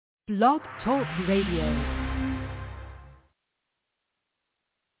Blog Talk Radio.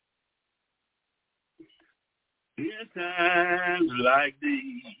 In times like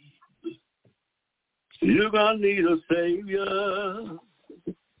these, you're gonna need a savior.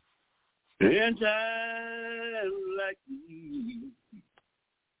 In times like these,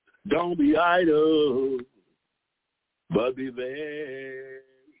 don't be idle, but be very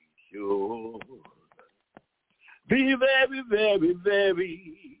sure. Be very, very,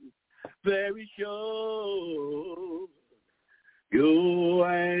 very, very sure. You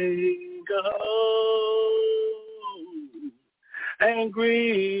ain't gold and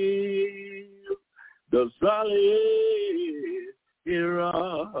green, the solid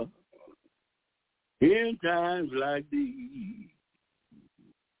era. In times like these,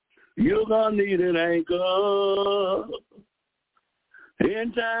 you're gonna need an anchor.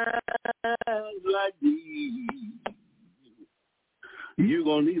 In times like these, you're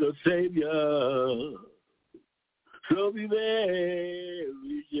gonna need a savior. So be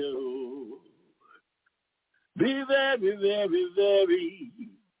very sure. Be very, very, very,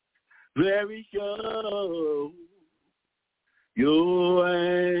 very sure. You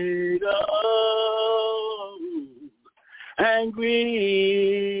ain't old and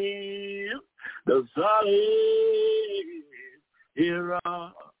green, the solid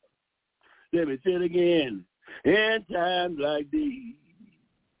era. Let me say it again. In times like these,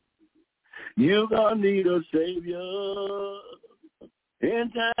 you're gonna need a savior. In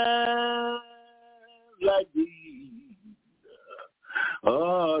times like these,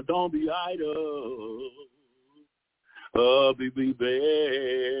 oh, don't be idle. Oh, be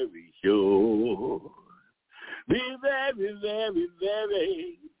very sure. Be very, very,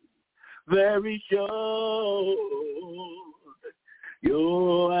 very, very sure.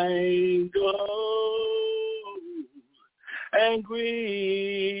 You ain't gold and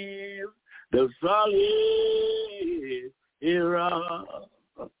green, the solid era.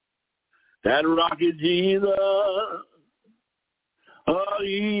 That rocket Jesus, oh,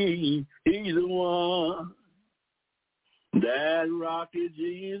 he's the one. That rocket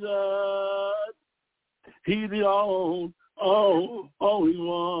Jesus, he's the only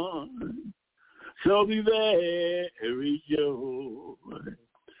one. So be very sure.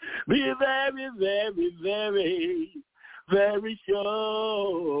 Be very, very, very, very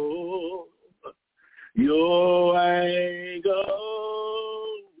sure. You ain't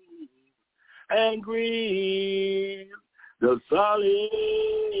gold and green, the solid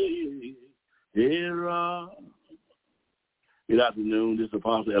era. Good afternoon. This is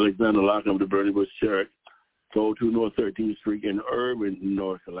Apostle Alexander Lockham of the Burning Bush Church, 402 North 13th Street in Irving,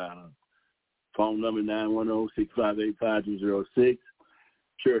 North Carolina. Phone number 910-658-5206.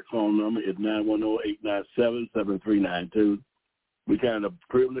 Church phone number is 910-897-7392. We count a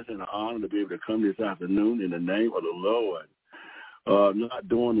privilege and an honor to be able to come this afternoon in the name of the Lord. Not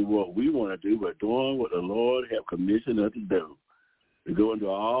doing what we want to do, but doing what the Lord has commissioned us to do. To go into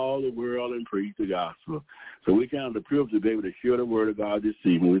all the world and preach the gospel. So we count the privilege to be able to share the word of God this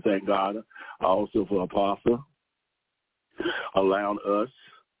evening. We thank God also for Apostle allowing us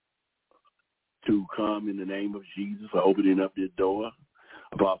to come in the name of Jesus, for opening up this door.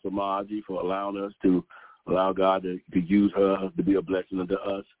 Apostle Margie for allowing us to allow God to use her to be a blessing unto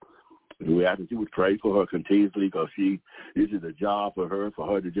us. And we ask that you would pray for her continuously, because this is a job for her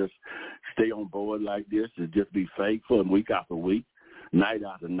to just stay on board like this, to just be faithful and week after week, night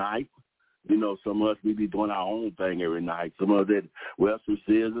after night. You know, some of us, we be doing our own thing every night. Some of us at Western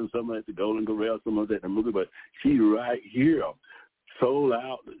Citizen, some of us at the Golden Corral, some of us at the movie, but she's right here, sold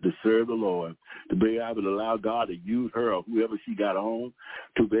out to serve the Lord, to be able to allow God to use her or whoever she got on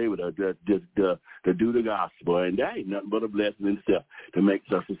to be able to do the gospel. And that ain't nothing but a blessing in itself to make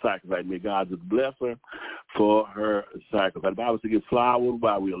such a sacrifice. May God just bless her for her sacrifice. The Bible says give flowers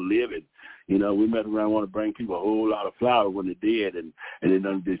while we're living. You know, we mess around want to bring people a whole lot of flowers when they're dead, and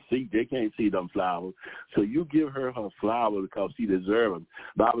they can't see them flowers. So you give her flowers because she deserves them.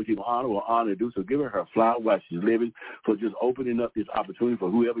 Bible give honor what honor do. So give her flower while she's living, for just opening up this opportunity for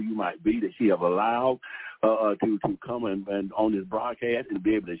whoever you might be that she have allowed to come and on this broadcast and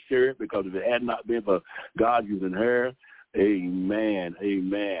be able to share it. Because if it had not been for God using her, amen,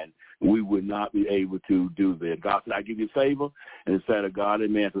 we would not be able to do that. God said, I give you favor in the sight of God,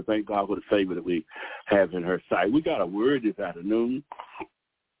 amen. So thank God for the favor that we have in her sight. We got a word this afternoon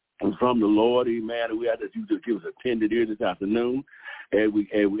from the Lord, amen, and we ask that you just give us a tender ear this afternoon, and we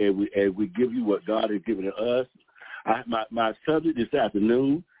give you what God has given to us. My subject this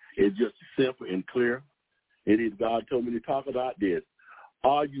afternoon is just simple and clear. It is God told me to talk about this.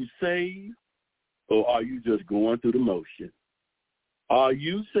 Are you saved, or are you just going through the motion? Are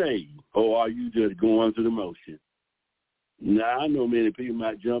you saved, or are you just going through the motion? Now, I know many people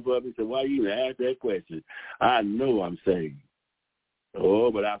might jump up and say, why you even ask that question? I know I'm saved.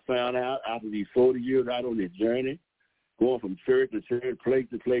 Oh, but I found out after these 40 years out on this journey, going from church to church, place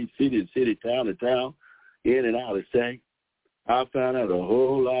to place, city to city, town to town, in and out of saints, I found out a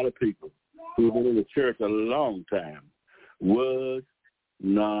whole lot of people who've been in the church a long time was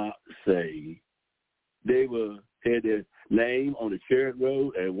not saved. They had their name on the church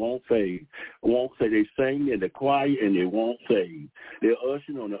road and won't save. Won't say they sing in the choir and they won't save. They're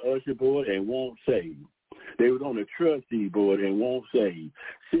ushering on the usher board and won't save. They was on the trustee board and won't save.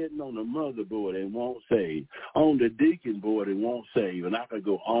 Sitting on the motherboard and won't save. On the deacon board and won't save. And I could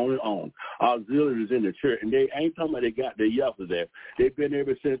go on and on. Auxiliaries in the church, and they ain't talking about they got their yesterday. They've been there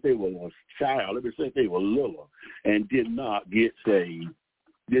ever since they were a child, ever since they were little, and did not get saved.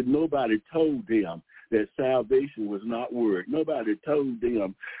 Did nobody told them that salvation was not word. Nobody told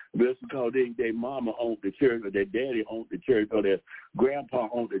them just because their mama owned the church or their daddy owned the church or their grandpa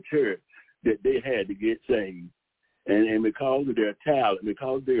owned the church that they had to get saved. And because of their talent,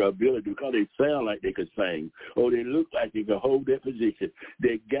 because of their ability, because they sound like they could sing, or they look like they could hold that position,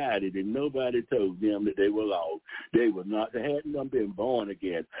 they got it, and nobody told them that they were lost. They were not. They hadn't been born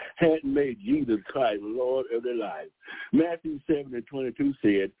again, hadn't made Jesus Christ Lord of their life. Matthew 7:22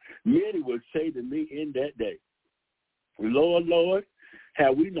 said, many would say to me in that day, Lord, Lord,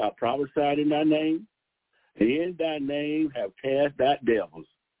 have we not prophesied in thy name? And in thy name have cast out devils.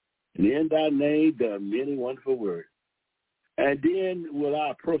 And in thy name done many wonderful works. And then will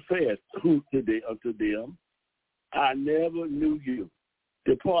I profess unto them, I never knew you.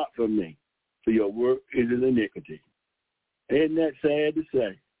 Depart from me, for your work is an iniquity. Isn't that sad to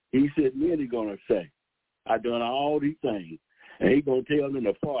say? He said, many going to say, I done all these things. And he's going to tell them,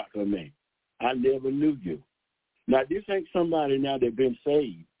 depart from me. I never knew you. Now, this ain't somebody now that been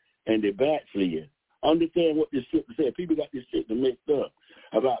saved and they backslid. Understand what this scripture said. People got this shit mixed up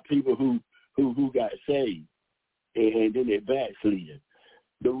about people who got saved and then they backslid.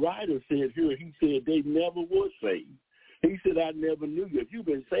 The writer says here, he said they never was saved. He said, I never knew you. If you've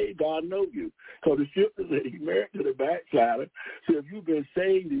been saved, God knows you. Because the scripture said he married to the backslider. So if you've been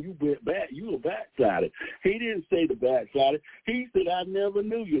saved and you went back, you a backslider. He didn't say the backslider. He said, I never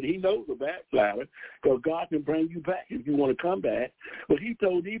knew you. And he knows the backslider because God can bring you back if you want to come back. But he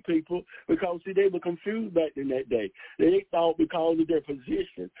told these people, because, see, they were confused back in that day. They thought because of their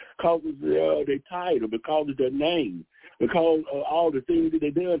position, because of their title, because of their name, because of all the things that they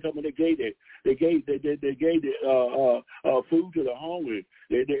done, something they gave food to the hungry,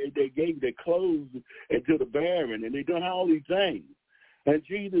 they gave their clothes to the barren, and they done all these things. And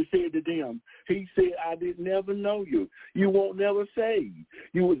Jesus said to them, he said, I did never know you. You won't never save.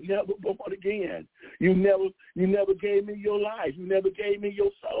 You was never born again. You never gave me your life. You never gave me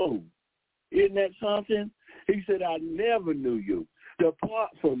your soul. Isn't that something? He said, I never knew you. Depart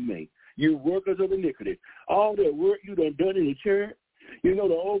from me, you workers of iniquity. All that work you done in the church. You know,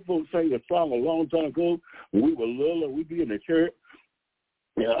 the old folks sang a song a long time ago when we were little and we'd be in the church.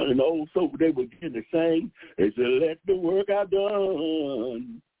 And the old folks, they would begin to sing. They said, let the work I've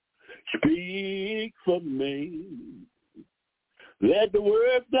done speak for me. Let the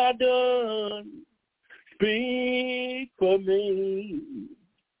work I've done speak for me.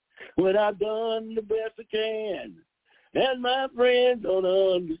 When I've done the best I can, and my friends don't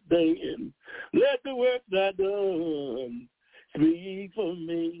understand, let the work I've done speak for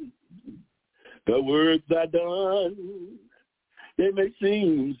me. The works I done, they may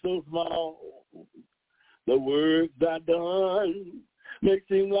seem so small. The works I done may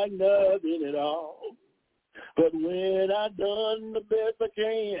seem like nothing at all. But when I done the best I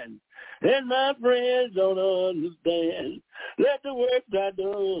can, and my friends don't understand, let the works I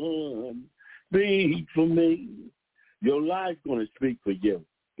done speak for me. Your life's going to speak for you.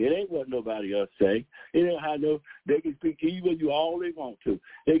 It ain't what nobody else say. It ain't how they can speak evil you all they want to.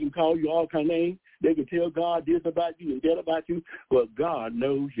 They can call you all kind of names. They can tell God this about you and that about you, but God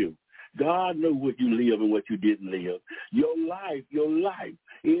knows you. God knows what you live and what you didn't live. Your life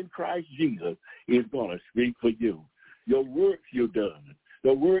in Christ Jesus is going to speak for you. Your works you've done,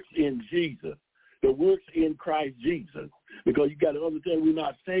 the works in Jesus, the works in Christ Jesus, because you got to understand we're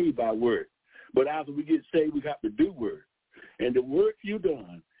not saved by works. But after we get saved, we have to do work. And the work you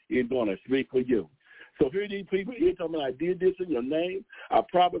done is going to speak for you. So here these people, here talking about, I did this in your name. I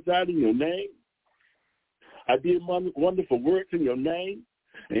prophesied in your name. I did wonderful works in your name.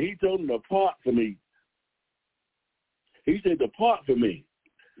 And he told them, depart from me. He said, depart from me.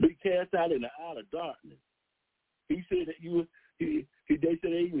 Be cast out in the outer darkness. He said that They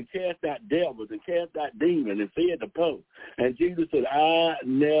said they even cast out devils and cast out demons and fed the poor. And Jesus said, I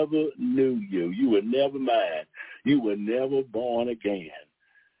never knew you. You were never mine. You were never born again.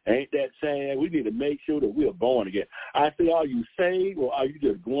 Ain't that sad? We need to make sure that we are born again. I say, are you saved or are you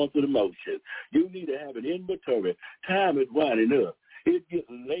just going through the motions? You need to have an inventory. Time is winding up. It gets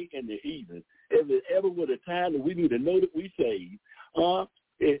late in the evening. If it ever was a time that we need to know that we saved,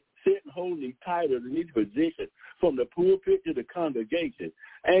 it's sitting holding titles in each position from the pulpit to the congregation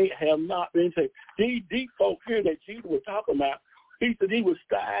have not been saved. These folks here that Jesus was talking about, he said he was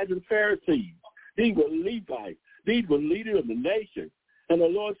scribes and Pharisees. These were Levites. These were leaders of the nation. And the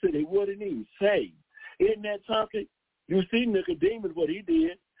Lord said he wouldn't even save. Isn't that something? You see Nicodemus, what he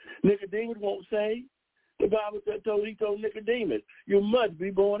did. Nicodemus won't save. The Bible said he told Nicodemus, you must be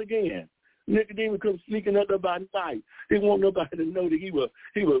born again. Nicodemus comes sneaking up by night. He didn't want nobody to know that he was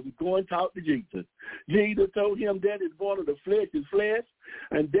going to talk to Jesus. Jesus told him that is born of the flesh is flesh,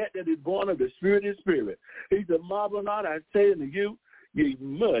 and that is born of the spirit is spirit. He said, marvel not, I say unto you, ye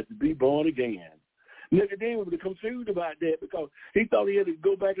must be born again. Nicodemus was confused about that because he thought he had to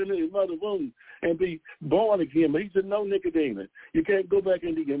go back into his mother's womb and be born again. But he said, no, Nicodemus, you can't go back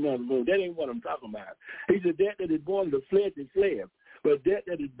into your mother's womb. That ain't what I'm talking about. He said, that is born of the flesh is flesh, but that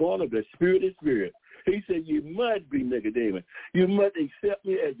is born of the spirit is spirit. He said, you must be Nicodemus. You must accept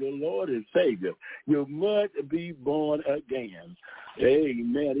me as your Lord and Savior. You must be born again.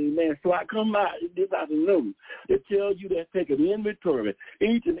 Amen, amen. So I come out this afternoon to tell you that take an inventory,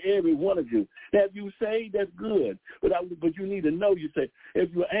 each and every one of you. That you say that's good, but you need to know, you say, if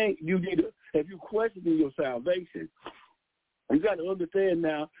you ain't, if you question your salvation, you got to understand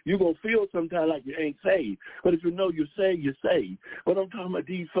now, you're going to feel sometimes like you ain't saved. But if you know you're saved, you're saved. But I'm talking about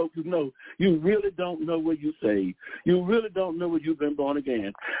these folks who know you really don't know where you're saved. You really don't know where you've been born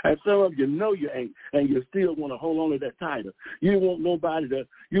again. And some of you know you ain't, and you still want to hold on to that title. You want nobody to,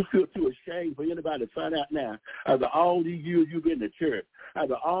 you feel too ashamed for anybody to find out now, after all these years you've been in the church,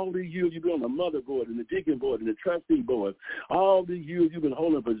 after all these years you've been on the mother board and the deacon board and the trustee board, all these years you've been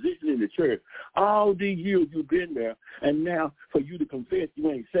holding a position in the church, all these years you've been there, and now for you to confess you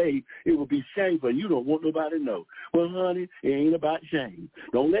ain't saved, it will be shameful, and you don't want nobody to know. Well, honey, it ain't about shame.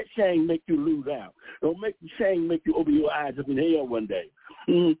 Don't let shame make you lose out. Don't make shame make you open your eyes up in hell one day.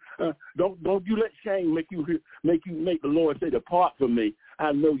 Don't you let shame make the Lord say, depart from me.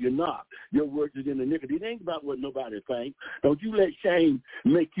 I know you're not. Your works is in iniquity. It ain't about what nobody thinks. Don't you let shame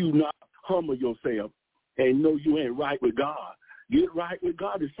make you not humble yourself and know you ain't right with God. Get right with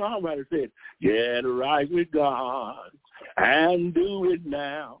God. The songwriter said, get right with God and do it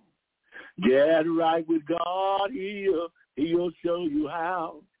now. Get right with God, he'll show you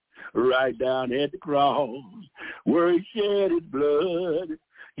how. Right down at the cross where he shed his blood.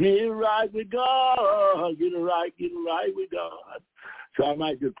 Get right with God. Get right with God. So I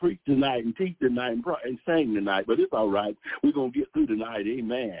might just preach tonight and teach tonight and sing tonight, but it's all right. We're going to get through tonight.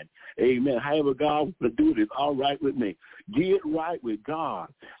 Amen. Amen. However God wants to do it, it's all right with me. Get right with God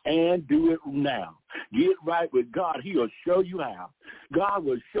and do it now. Get right with God. He'll show you how. God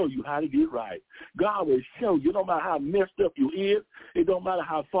will show you how to get right. God will show you. It don't matter how messed up you is. It don't matter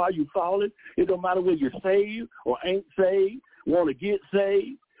how far you've fallen. It don't matter whether you're saved or ain't saved, want to get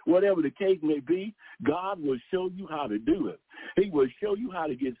saved. Whatever the case may be, God will show you how to do it. He will show you how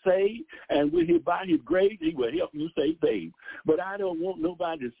to get saved, and by his grace, he will help you stay saved. But I don't want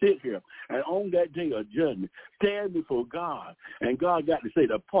nobody to sit here and on that day of judgment, stand before God, and God got to say,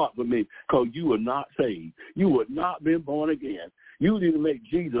 depart from me, because you are not saved. You have not been born again. You need to make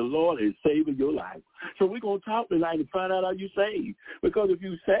Jesus Lord and Savior of your life. So we're going to talk tonight and find out how you saved. Because if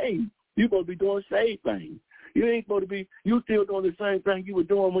you saved, you're going to be doing saved things. You ain't supposed to be, you still doing the same thing you were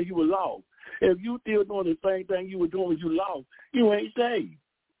doing when you were lost. If you still doing the same thing you were doing when you lost, you ain't saved.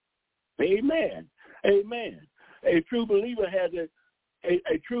 Amen. Amen. A true believer has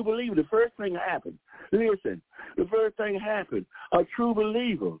a true believer, the first thing happened. Listen, the first thing happened. A true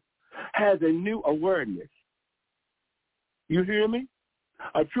believer has a new awareness. You hear me?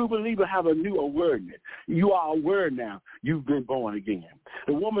 A true believer have a new awareness. You are aware now you've been born again.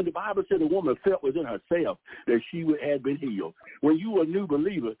 The Bible said the woman felt within herself that she had been healed. When you are a new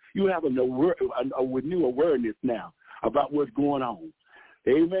believer, you have a new awareness now about what's going on.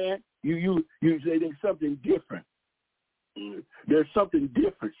 Amen? You say there's something different. There's something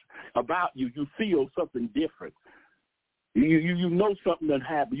different about you. You feel something different. You know something that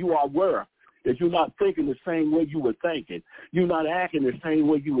happened. You are aware that you're not thinking the same way you were thinking. You're not acting the same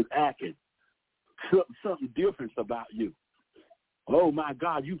way you was acting. Something different about you. Oh, my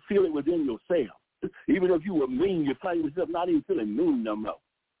God, you feel it within yourself. Even if you were mean, you find yourself not even feeling mean no more.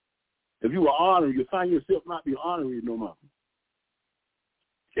 If you were honoring, you find yourself not be honoring no more.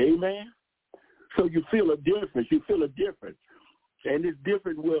 Amen? So you feel a difference. You feel a difference. And it's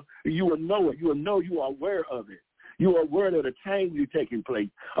different. Well, you will know it. You will know you are aware of it. You are aware of the change that's taking place.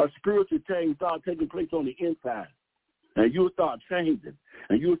 A spiritual change start taking place on the inside. And you'll start changing.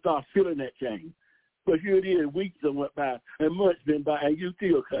 And you'll start feeling that change. But here it is, weeks have went by, and months been by, and you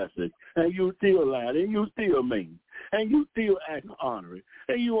still cussing, and you still lying, and you still mean, and you still acting honorary,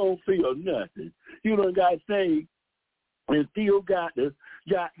 and you don't feel nothing. You done got saved and still got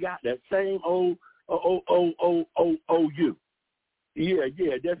that same old you.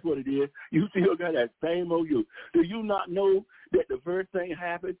 Yeah, that's what it is. You still got that same old you. Do you not know that the first thing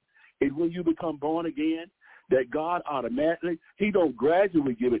happens is when you become born again? That God automatically, he don't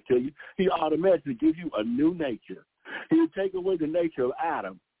gradually give it to you. He automatically gives you a new nature. He'll take away the nature of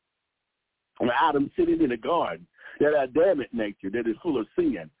Adam. And Adam sitting in the garden, that Adamic nature that is full of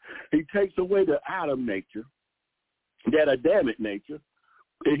sin. He takes away the Adam nature, that Adamic nature,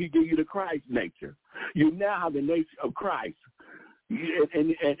 and he gives you the Christ nature. You now have the nature of Christ.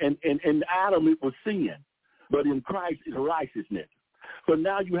 And Adam, it was sin. But in Christ is righteousness. So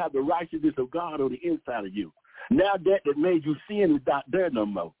now you have the righteousness of God on the inside of you. Now that made you sin is not there no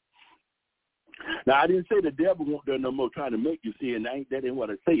more. Now, I didn't say the devil won't there no more trying to make you sin. That ain't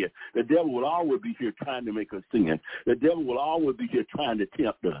what I said. The devil will always be here trying to make us sin. The devil will always be here trying to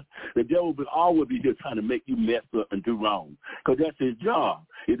tempt us. The devil will always be here trying to make you mess up and do wrong. Because that's his job,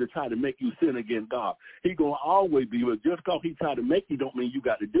 is to try to make you sin against God. He's going to always be here. Just because he tried to make you don't mean you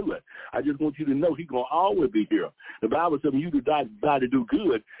got to do it. I just want you to know he's going to always be here. The Bible says when you decide to do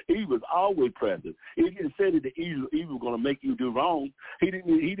good, evil is always present. He didn't say that the evil was going to make you do wrong. He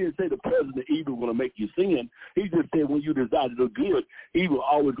didn't say the present of evil going to make you sin. He just said when you desire to do good, evil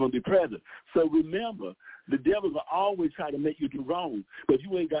always going to be present. So remember, the devil will always try to make you do wrong, but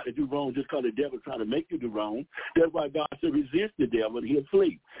you ain't got to do wrong just because the devil trying to make you do wrong. That's why God said resist the devil and he'll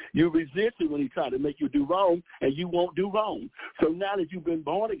flee. You resist it when he try to make you do wrong, and you won't do wrong. So now that you've been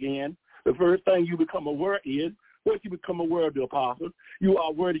born again, the first thing you become aware is, once you become aware of the apostles, you are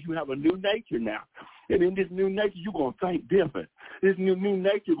aware that you have a new nature now. And in this new nature, you're going to think different. This new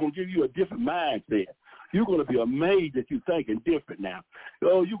nature is going to give you a different mindset. You're going to be amazed that you're thinking different now.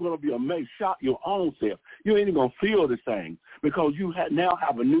 Oh, you're going to be amazed, shock your own self. You ain't even going to feel the same because you now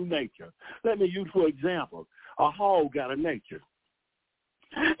have a new nature. Let me use, for example, a hog got a nature.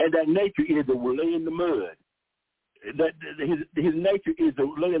 And that nature is to lay in the mud. His nature is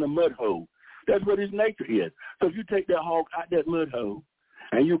to lay in a mud hole. That's what his nature is. So if you take that hog out that mud hole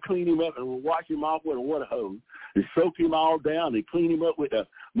and you clean him up and wash him off with a water hose and soak him all down and clean him up with the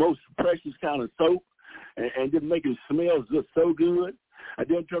most precious kind of soap and just make him smell just so good, and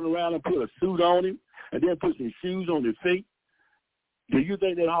then turn around and put a suit on him and then put some shoes on his feet, do you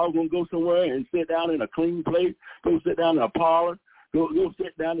think that hog going to go somewhere and sit down in a clean place, go sit down in a parlor, go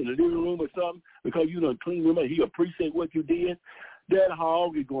sit down in the living room or something because you done cleaned him up? He appreciate what you did. That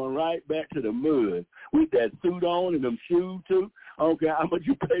hog is going right back to the mud with that suit on and them shoes too. I don't care how much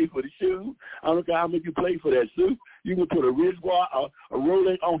you pay for the shoes. I don't care how much you pay for that suit. You can put a wristwatch, a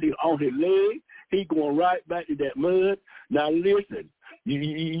Rolex on his leg. He going right back to that mud. Now listen,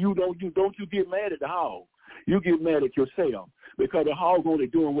 you don't get mad at the hog. You get mad at yourself because the hog only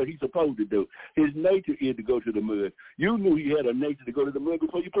doing what he's supposed to do. His nature is to go to the mud. You knew he had a nature to go to the mud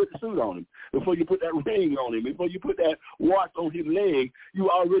before you put the suit on him, before you put that ring on him, before you put that watch on his leg. You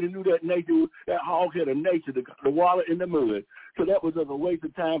already knew that nature. That hog had a nature to wallow in the mud. So that was a waste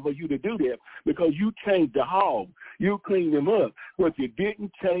of time for you to do that because you changed the hog. You cleaned him up, but you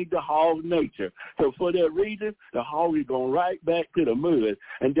didn't change the hog's nature. So for that reason, the hog is going right back to the mud,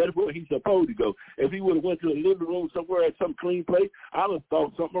 and that's where he's supposed to go. If he would have went to the living room somewhere at some clean place, I would have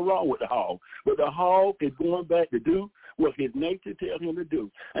thought something wrong with the hog. But the hog is going back to do what his nature tells him to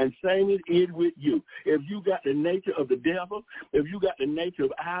do. And same it is with you. If you got the nature of the devil, if you got the nature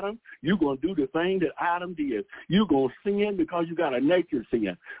of Adam, you're going to do the thing that Adam did. You're going to sin because you got a nature of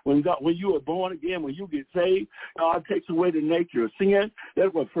sin. When you are born again, when you get saved, God takes away the nature of sin.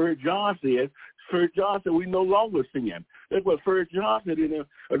 That's what 1 John says. 1 John said we no longer sin. That's what 1 John said in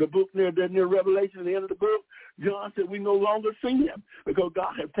the book near Revelation at the end of the book. John said we no longer sin because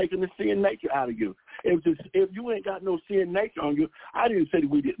God has taken the sin nature out of you. If you ain't got no sin nature on you, I didn't say that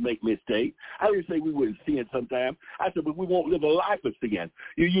we didn't make mistakes. I didn't say we wouldn't sin sometimes. I said, but we won't live a life of sin.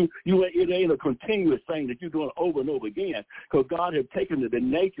 It ain't a continuous thing that you're doing over and over again because God has taken the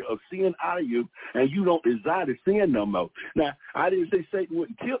nature of sin out of you, and you don't desire to sin no more. Now, I didn't say Satan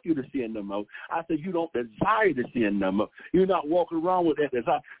wouldn't tempt you to sin no more. I said you don't desire to sin no more. You're not walking around with that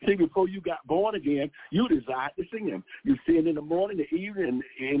desire. See, before you got born again, you desire decide to sin. You sin in the morning, the evening,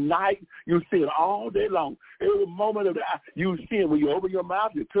 and night. You sin all day long. Every moment of the hour, you sin. When you open your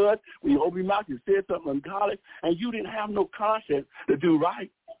mouth, you cuss. When you open your mouth, you say something ungodly, and you didn't have no conscience to do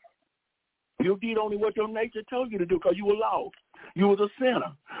right. You did only what your nature told you to do because you were lost. You was a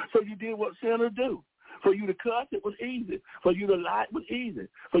sinner. So you did what sinners do. For you to cuss, it was easy. For you to lie, it was easy.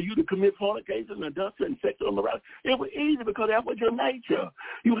 For you to commit fornication and adultery and sexual immorality, it was easy because that was your nature.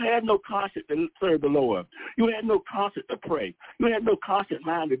 You had no conscience to serve the Lord. You had no conscience to pray. You had no conscious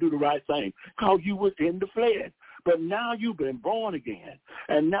mind to do the right thing because you was in the flesh. But now you've been born again,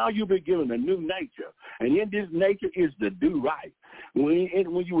 and now you've been given a new nature. And in this nature is to do right. When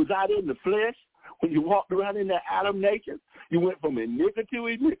you was out in the flesh, when you walked around in that Adam nature, you went from iniquity to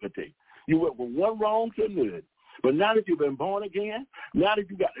iniquity. You went from one wrong to another. But now that you've been born again, now that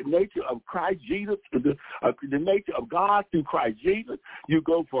you got the nature of Christ Jesus, the nature of God through Christ Jesus, you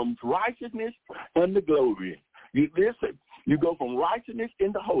go from righteousness unto glory. You go from righteousness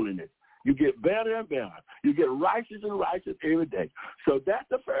into holiness. You get better and better. You get righteous and righteous every day. So that's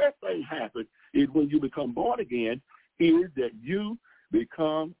the first thing happens is when you become born again, is that you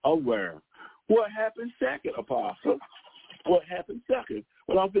become aware. What happens second, Apostle? What happens second?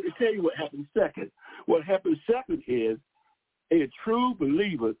 Well, I'm going to tell you what happens second. What happens second is a true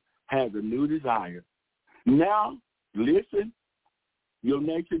believer has a new desire. Now, listen, your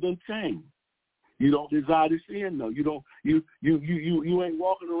nature doesn't change. You don't desire to sin, no. You ain't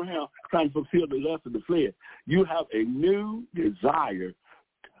walking around trying to fulfill the lust of the flesh. You have a new desire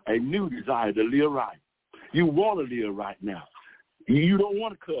to live right. You want to live right now. You don't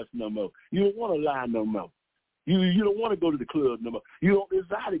want to cuss no more. You don't want to lie no more. You don't want to go to the club no more. You don't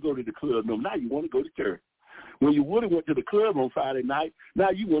desire to go to the club no more. Now you want to go to church. When you would have went to the club on Friday night, now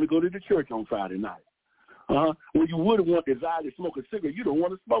you want to go to the church on Friday night. When you would have desired to smoke a cigarette, you don't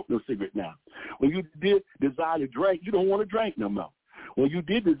want to smoke no cigarette now. When you did desire to drink, you don't want to drink no more. When you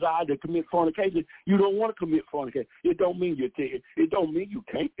did desire to commit fornication, you don't want to commit fornication. It don't mean it don't mean you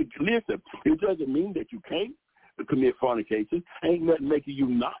can't. Listen, it doesn't mean that you can't commit fornication. Ain't nothing making you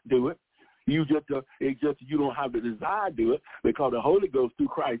not do it. You don't have the desire to do it because the Holy Ghost through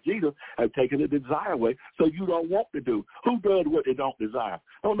Christ Jesus has taken the desire away, so you don't want to do. Who does what they don't desire?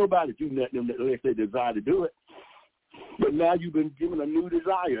 Don't nobody do nothing unless they desire to do it. But now you've been given a new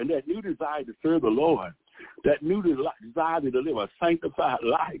desire, and that new desire to serve the Lord, that new desire to live a sanctified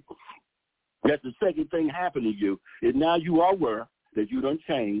life, that's the second thing happening to you, is now you are aware that you don't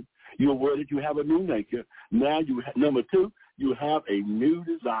change. You're aware that you have a new nature. Now number two, you have a new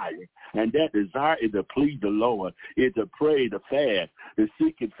desire, and that desire is to please the Lord, is to pray, to fast, to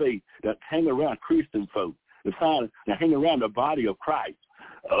seek His faith, to hang around Christian folk, to hang around the body of Christ,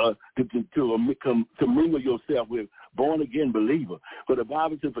 to mingle yourself with born-again believer. For the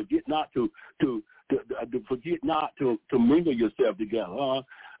Bible says, forget not to mingle yourself together.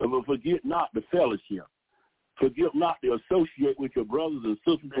 Forget not the fellowship. Forget not to associate with your brothers and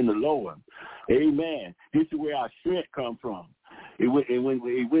sisters in the Lord. Amen. This is where our strength comes from. And when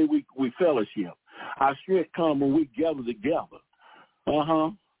we fellowship. Our strength comes when we gather together.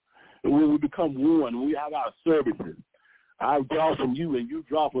 When we become one, when we have our services. I draw from you and you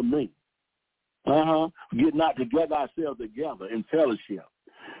draw from me. Forget not to gather ourselves together in fellowship.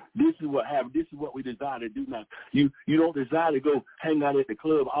 This is what happens. This is what we desire to do now. You don't desire to go hang out at the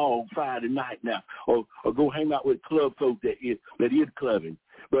club all Friday night now, or go hang out with club folk that is clubbing.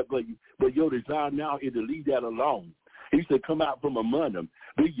 But your desire now is to leave that alone. He said, come out from among them.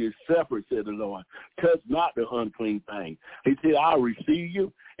 Be ye separate, said the Lord. Touch not the unclean thing. He said, I'll receive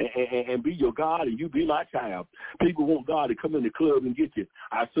you and be your God, and you be my child. People want God to come in the club and get you.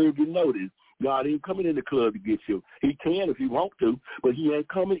 I serve you notice. God ain't coming in the club to get you. He can if he want to, but he ain't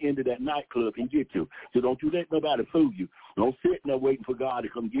coming into that nightclub and get you. So don't you let nobody fool you. Don't sit there waiting for God to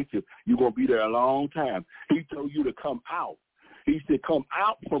come get you. You're going to be there a long time. He told you to come out. He said, come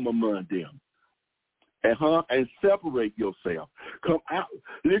out from among them. And separate yourself. Come out.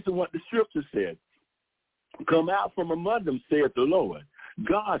 Listen what the scripture said. Come out from among them, said the Lord.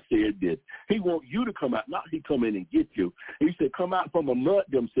 God said this. He wants you to come out, not he come in and get you. He said, come out from among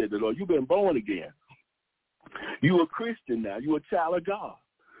them, said the Lord. You've been born again. You're a Christian now. You're a child of God.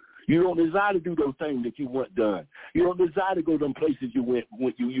 You don't desire to do those things that you want done. You don't desire to go to them places you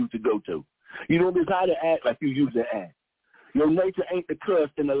used to go to. You don't desire to act like you used to act. Your nature ain't the cuss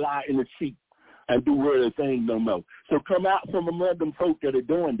and the lie and the cheat and do worldly things no more. So come out from among them folk that are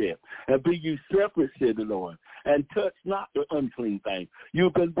doing that, and be you separate, said the Lord, and touch not the unclean thing.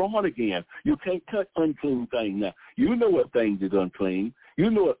 You've been born again. You can't touch unclean things now. You know what things is unclean.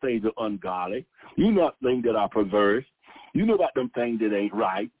 You know what things are ungodly. You know what things that are perverse. You know about them things that ain't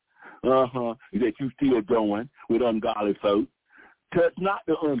right. that you still doing with ungodly folk. Touch not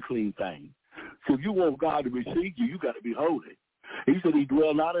the unclean thing. So if you want God to receive you, you got to be holy. He said he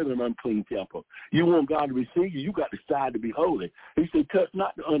dwell not in an unclean temple. You want God to receive you, you got to strive to be holy. He said, touch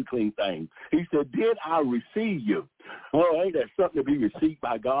not the unclean thing. He said, did I receive you? Oh, ain't that something to be received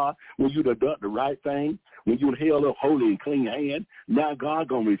by God when you done done the right thing, when you held up holy and clean hand? Now God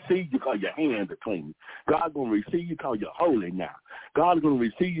going to receive you because your hands are clean. God going to receive you because you're holy now. God is going to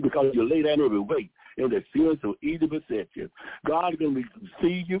receive you because you lay down every weight and the sins so easy beset you. God is going to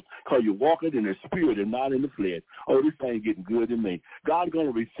receive you because you're walking in the spirit and not in the flesh. Oh, this thing's getting good to me. God is going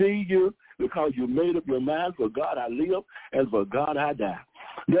to receive you because you made up your mind, for God I live and for God I die.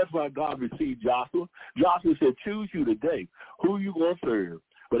 That's why God received Joshua. Joshua said, choose you today who you going to serve.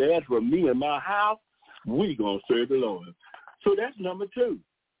 But as for me and my house, we going to serve the Lord. So that's number 2.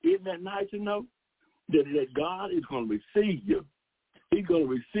 Isn't that nice to know? That God is going to receive you. He's going to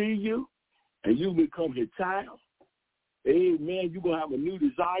receive you, and you become his child. Amen. You're going to have a new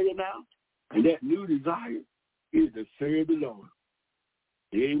desire now, and that new desire is to serve the Lord.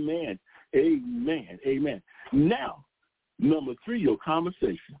 Amen. Amen. Amen. Now, number 3, your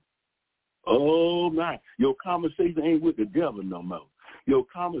conversation. Oh, my. Your conversation ain't with the devil no more. Your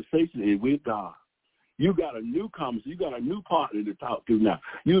conversation is with God. You got a new conversation. You got a new partner to talk to now.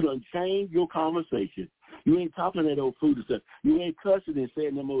 You done changed your conversation. You ain't talking that old food stuff. You ain't cussing and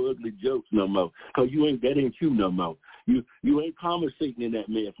saying no more ugly jokes no more, because that ain't you no more. You ain't conversating in that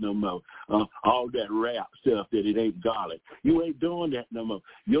mess no more. All that rap stuff that it ain't godly. You ain't doing that no more.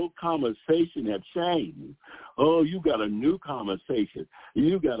 Your conversation have changed. Oh, you got a new conversation.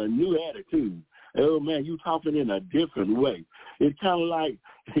 You got a new attitude. Oh man, you talking in a different way. It's kind of like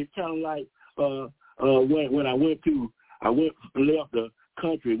when I left the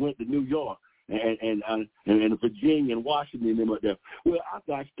country, went to New York. And Virginia and Washington and them up there. Well,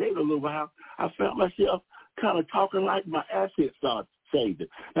 after I stayed a little while, I found myself kind of talking like my assets started changing.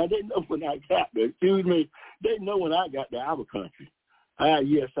 Now, they know when I got there, they know when I got there, I was country.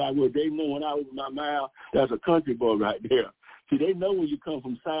 Yes, I would. They know when I opened my mouth, that's a country boy right there. See, they know when you come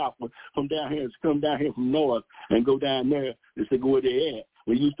from south, from down here, come down here from north and go down there, they say, go where they at.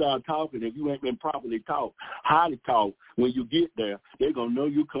 When you start talking, if you ain't been properly taught how to talk, when you get there, they're going to know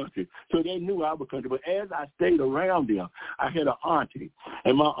you country. So they knew I was country. But as I stayed around them, I had an auntie,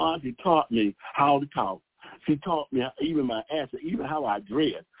 and my auntie taught me how to talk. She taught me even my accent, even how I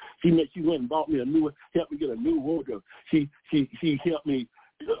dress. She went and bought me helped me get a new wardrobe. She helped me,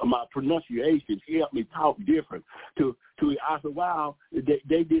 my pronunciation. She helped me talk different. After a while,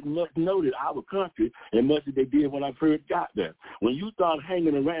 they didn't know that I was country as much as they did when I first got there. When you start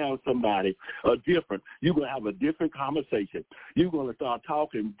hanging around somebody different, you're going to have a different conversation. You're going to start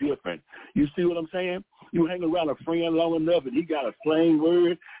talking different. You see what I'm saying? You hang around a friend long enough and he got a slang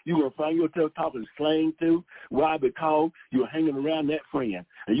word, you're going to find yourself talking slang too. Why? Because you're hanging around that friend,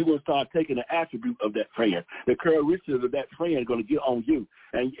 and you're going to start taking the attribute of that friend. The characteristics of that friend are going to get on you,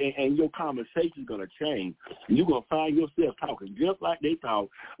 and your conversation is going to change. And you're going to find yourself talking just like they talk.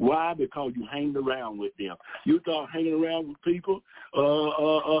 Why? Because you hang around with them. You start hanging around with people,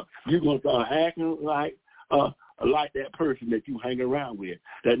 you're going to start acting like that person that you hang around with.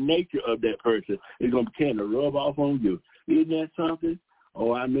 The nature of that person is going to begin to rub off on you. Isn't that something?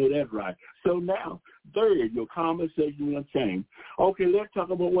 Oh, I know that's right. So now, third, your conversation will change. Okay, let's talk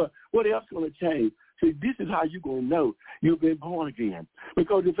about what else is going to change. See, this is how you're going to know you've been born again.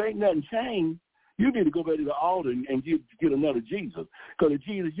 Because if ain't nothing changed, you need to go back to the altar and get another Jesus. Because the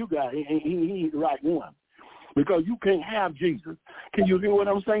Jesus you got, he ain't the right one. Because you can't have Jesus. Can you hear what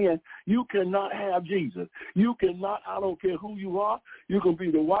I'm saying? You cannot have Jesus. You cannot, I don't care who you are. You can be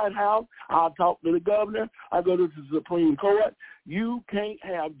the White House. I'll talk to the governor. I go to the Supreme Court. You can't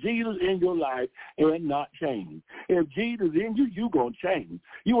have Jesus in your life and not change. If Jesus in you, you going to change.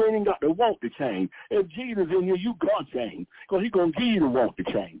 You ain't even got to want to change. If Jesus in you, you going to change. Because he's going to give you the want to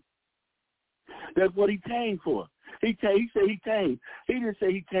change. That's what he came for. He said he came. He didn't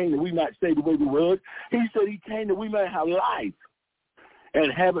say he came that we might stay the way we was. He said he came that we might have life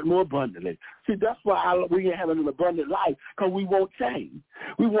and have it more abundantly. See, that's why we ain't having an abundant life, because we won't change.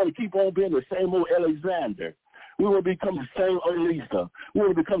 We want to keep on being the same old Alexander. We want to become the same old Lisa. We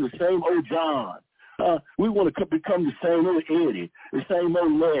want to become the same old John. We want to become the same old Eddie, the same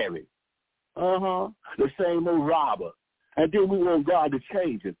old Larry, the same old Robert. And then we want God to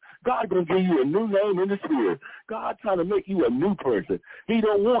change it. God going to give you a new name in the spirit. God trying to make you a new person. He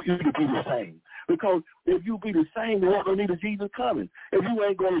don't want you to be the same. Because if you be the same, there ain't going to need a Jesus coming. If you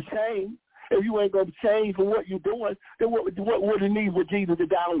ain't going to change, if you ain't going to change for what you're doing, then what would it need for Jesus to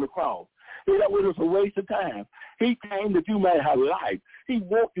die on the cross? That was a waste of time. He came that you might have life. He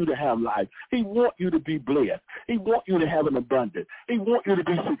wants you to have life. He wants you to be blessed. He wants you to have an abundance. He wants you to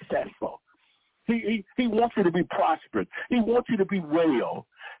be successful. He wants you to be prosperous. He wants you to be well.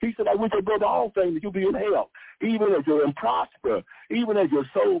 He said, I wish above all things that you be in health, even as you're in prosper, even as your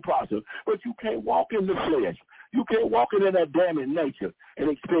soul prospers. But you can't walk in the flesh. You can't walk in that damaged nature and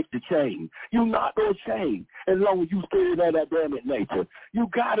expect to change. You're not going to change as long as you stay in that damaged nature. You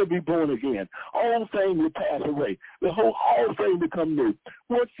got to be born again. All things will pass away. All things become new.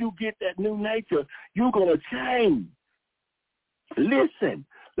 Once you get that new nature, you're going to change. Listen.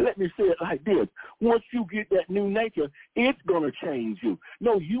 Let me say it like this. Once you get that new nature, it's going to change you.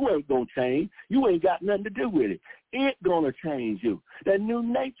 No, you ain't going to change. You ain't got nothing to do with it. It's going to change you. That new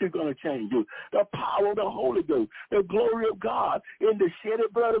nature is going to change you. The power of the Holy Ghost, the glory of God in the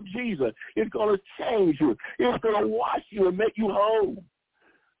shedded blood of Jesus is going to change you. It's going to wash you and make you whole.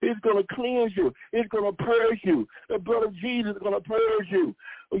 It's going to cleanse you. It's going to purge you. The blood of Jesus is going to purge you.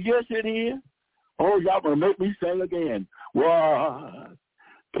 Yes, it is. Oh, y'all going to make me sing again. What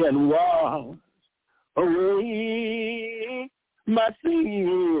can wash away my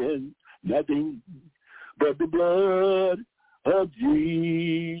sin? Nothing but the blood of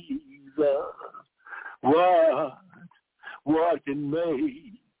Jesus. What can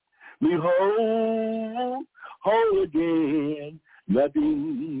make me whole again?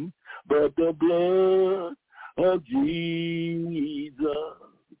 Nothing but the blood of Jesus.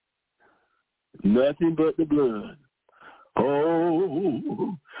 Nothing but the blood.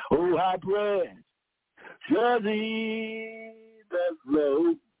 Oh, how precious is the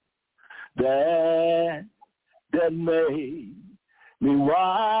flow that made me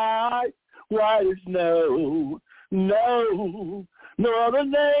white as snow. No other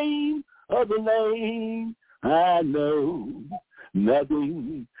name I know.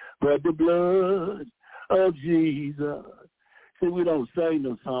 Nothing but the blood of Jesus. See, we don't sing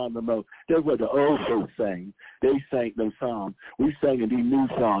them songs no more. That's what the old folks sang. They sang them songs. We singing these new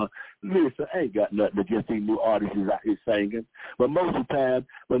songs. Listen, I ain't got nothing against these new artists out here singing. But most of the time,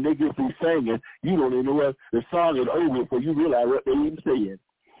 when they get through singing, you don't even know what the song is over before you realize what they even saying.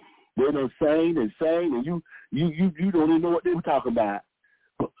 They don't sing, and you don't even know what they were talking about.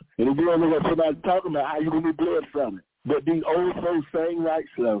 And if you don't know what somebody's talking about, how you going to be blessed from it? But these old folks sang right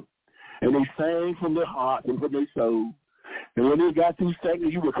slow. And they sang from their heart and from their soul. And when they got through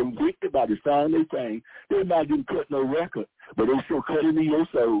singing, you were convicted by the song they sang. They might didn't cut no record, but they so cut into your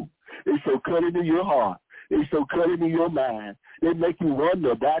soul. They so cut into your heart. They so cut into your mind. They make you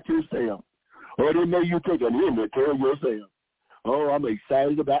wonder about yourself. Or they make you take an inventory of yourself. Oh, I'm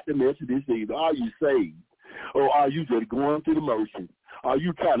excited about the message this evening. Are you saved? Or are you just going through the motion? Are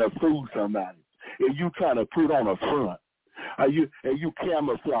you trying to fool somebody? Are you trying to put on a front? Are you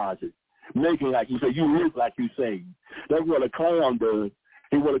camouflage it? Making like you say, you look like you saved. That's what a clown does.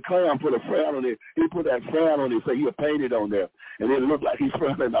 When a clown put a frown on it, he put that frown on it so he'll paint it on there. And it look like he's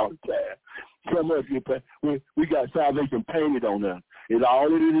frowning all the time. So much we got salvation painted on there. It's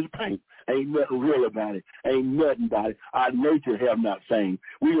all it is paint. Ain't nothing real about it. Ain't nothing about it. Our nature have not changed.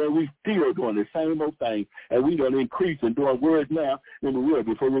 We still doing the same old thing, and we done increase in doing words now than we were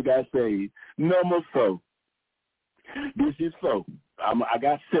before we got saved. Number 4. This is 4. I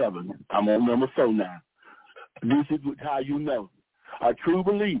got 7. I'm on number 4 now. This is how you know. A true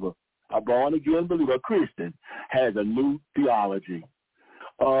believer, a born-again believer, a Christian, has a new theology.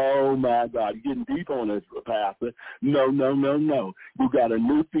 Oh, my God. You're getting deep on this, Pastor. No. You got a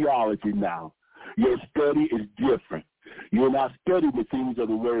new theology now. Your study is different. You're not studying the things of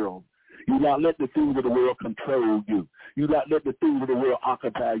the world. You not let the things of the world control you. You not let the things of the world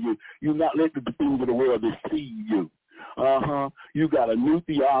occupy you. You not let the things of the world deceive you. You got a new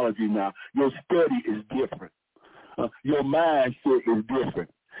theology now. Your study is different. Your mindset is different.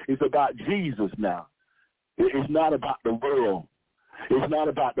 It's about Jesus now. It's not about the world. It's not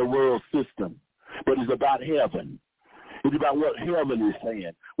about the world system, but it's about heaven. It's about what heaven is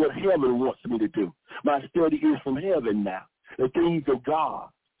saying, what heaven wants me to do. My study is from heaven now, the things of God.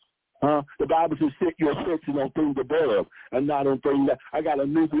 The Bible says, set your affection on things above and not on things that. I got a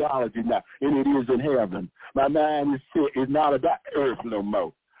new theology now, and it is in heaven. My mind is set. It's not about earth no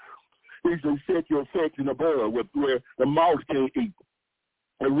more. He says, set your affection above where the moth can't eat,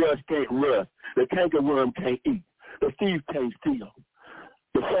 the rust can't rust, the cankerworm can't eat, the thief can't steal,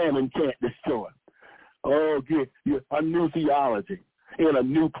 the famine can't destroy. Oh, get a new theology in a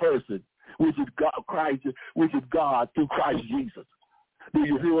new person, which is God through Christ Jesus. Do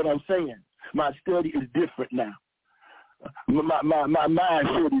you hear what I'm saying? My study is different now. My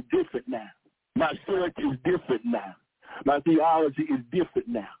mindset is different now. My search is different now. My theology is different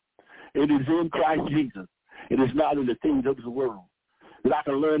now. It is in Christ Jesus. It is not in the things of this world. That I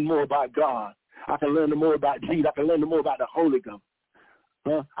can learn more about God. I can learn more about Jesus. I can learn more about the Holy Ghost.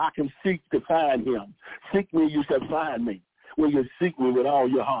 I can seek to find him. Seek me, you shall find me. When you seek me with all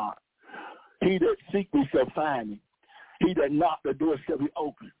your heart. He that seek me shall find me. He that knock, the door shall be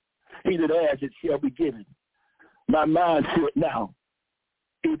open. He that asks, it shall be given. My mindset now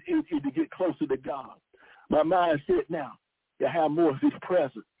is to get closer to God. My mindset now to have more of his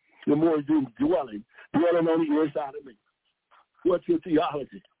presence, the more of his dwelling on the inside of me. What's your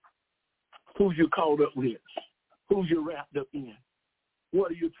theology? Who's you called up with? Who's you wrapped up in?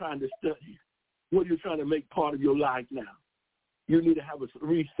 What are you trying to study? What are you trying to make part of your life now? You need to have a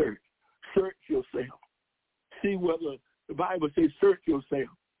research. Search yourself. See whether, the Bible says search yourself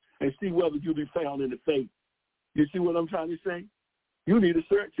and see whether you'll be found in the faith. You see what I'm trying to say? You need to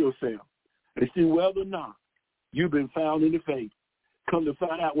search yourself and see whether or not you've been found in the faith. Come to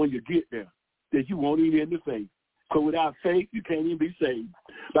find out when you get there that you won't even in the faith. Because without faith, you can't even be saved.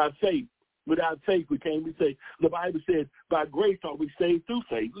 Without faith, we can't be saved. The Bible says, by grace are we saved through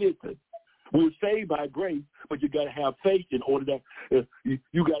faith. Listen, we're saved by grace, but you got to have faith in order to,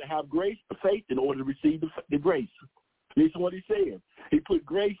 you got to have faith in order to receive the grace. This is what he said. He put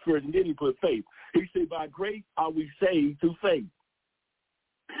grace first, and then he put faith. He said, by grace are we saved through faith.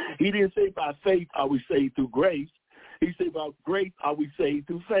 He didn't say by faith are we saved through grace. He said by grace are we saved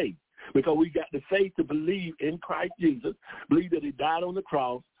through faith. Because we got the faith to believe in Christ Jesus, believe that he died on the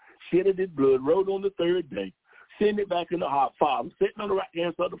cross, shedded his blood, rose on the third day, send it back in the heart, Father, sitting on the right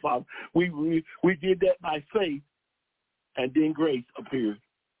hand side of the Father. We did that by faith, and then grace appeared.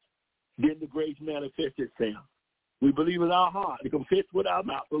 Then the grace manifested itself. We believe in our heart, to confess with our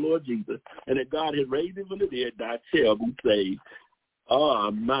mouth the Lord Jesus, and that God has raised him from the dead, thou shalt be saved.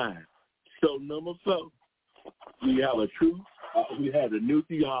 Oh, my. So number 4, we have we have a new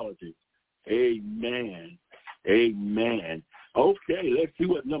theology. Amen. Amen. Okay, let's see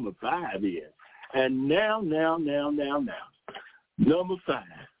what number 5 is. And now. Number 5.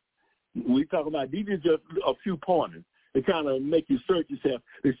 We talk about, these are just a few pointers to kind of make you search yourself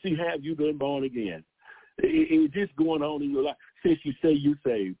to see, have you been born again? It's just going on in your life since you say you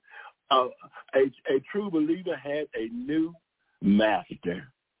saved. A true believer has a new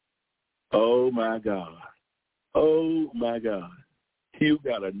master. Oh, my God. Oh, my God. You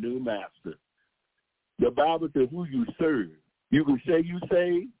got a new master. The Bible says who you serve. You can say you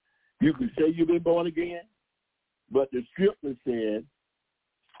saved. You can say you've been born again. But the scripture says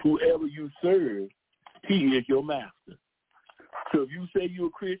whoever you serve, he is your master. So if you say you're a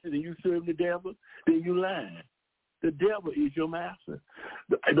Christian and you serve the devil, then you're lying. The devil is your master.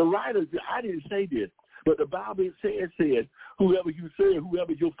 The writer, I didn't say this, but the Bible says whoever you serve,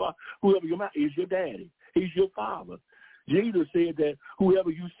 whoever your master is your daddy. He's your father. Jesus said that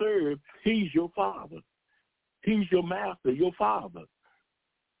whoever you serve, he's your father. He's your master, your father.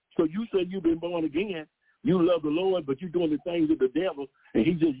 So you said you've been born again. You love the Lord, but you're doing the things of the devil, and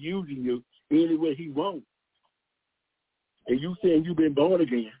he's just using you any way he wants. And you saying you've been born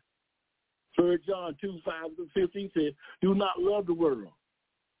again. 1 John 2:5-15 says, do not love the world,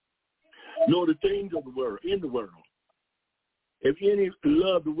 nor the things of the world, in the world. If any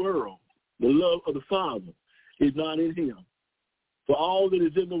love the world, the love of the Father is not in him. For all that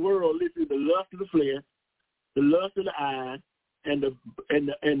is in the world, listen, the lust of the flesh, the lust of the eyes, and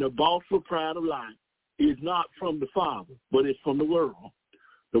the boastful pride of life is not from the Father, but it's from the world.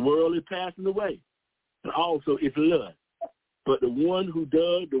 The world is passing away, and also its lust. But the one who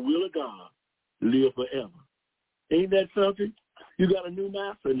does the will of God live forever. Ain't that something? You got a new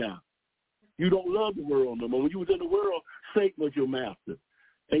master now. You don't love the world no more. When you was in the world, Satan was your master.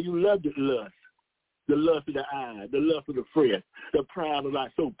 And you loved the lust of the eye, the lust of the flesh, the pride of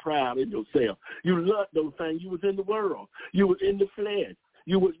life, so proud in yourself. You loved those things. You was in the world. You was in the flesh.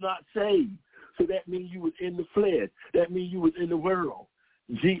 You was not saved. So that means you was in the flesh. That means you was in the world.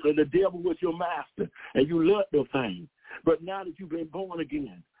 The devil was your master, and you loved those things. But now that you've been born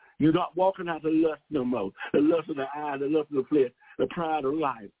again, you're not walking out the lust no more. The lust of the eye, the lust of the flesh, the pride of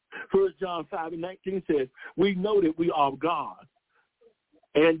life. 1 John 5:19 says, we know that we are of God,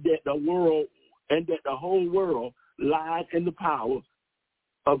 and that the whole world lies in the power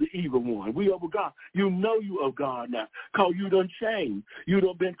of the evil one. We are of God. You know you of God now, because you done changed. You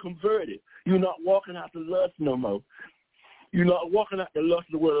done been converted. You're not walking out the lust no more. You're not walking out the lust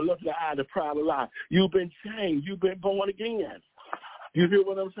of the world, the lust of the eye, the pride of life. You've been changed. You've been born again. You hear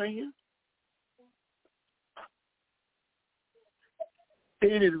what I'm saying?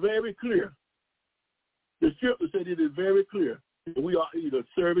 It is very clear. The scripture said it is very clear. We are either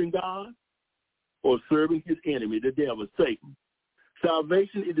serving God or serving his enemy, the devil, Satan.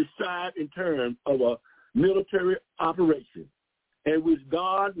 Salvation is described in terms of a military operation in which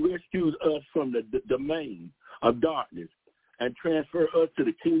God rescues us from the domain of darkness and transfer us to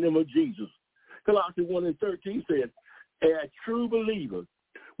the kingdom of Jesus. Colossians 1:13 says, as true believers,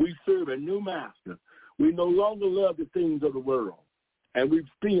 we serve a new master. We no longer love the things of the world, and we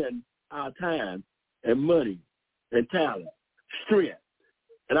spend our time and money and talent, strength,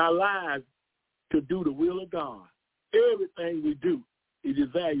 and our lives to do the will of God. Everything we do is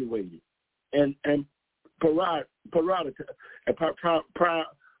evaluated and prioritized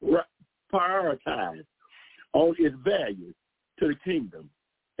on its value to the kingdom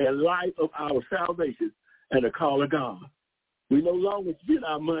and light of our salvation and the call of God. We no longer spend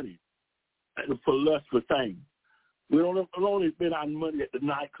our money for lust for things. We don't only spend our money at the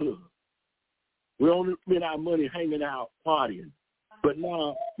nightclub. We only spend our money hanging out, partying. But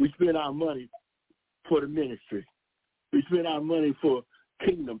now we spend our money for the ministry. We spend our money for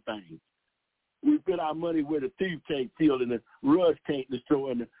kingdom things. We spend our money where the thief can't steal and the rust can't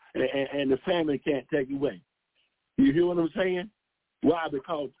destroy and the family can't take away. You hear what I'm saying? Why?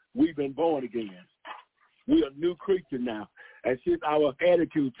 Because we've been born again. We're a new creature now. And since our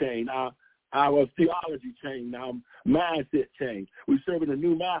attitude changed, our theology changed, our mindset changed, we're serving a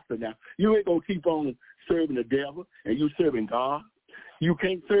new master now. You ain't going to keep on serving the devil and you serving God. You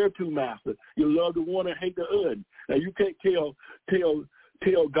can't serve two masters. You love the one and hate the other. Now, you can't tell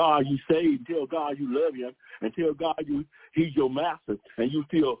God you saved, tell God you love him, and tell God he's your master, and you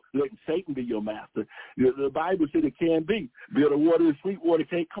still letting Satan be your master. The Bible said it can be. Bitter water and sweet water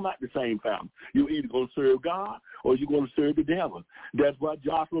can't come out the same fountain. You're either going to serve God or you're going to serve the devil. That's why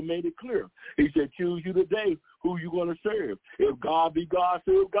Joshua made it clear. He said, choose you today who you're going to serve. If God be God,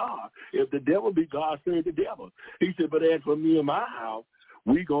 serve God. If the devil be God, serve the devil. He said, but as for me and my house,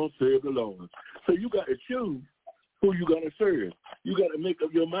 we going to serve the Lord. So you got to choose who you going to serve. You got to make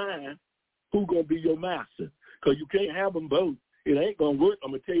up your mind who's going to be your master, because you can't have them both. It ain't going to work. I'm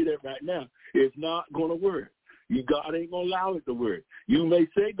going to tell you that right now. It's not going to work. God ain't going to allow it to work. You may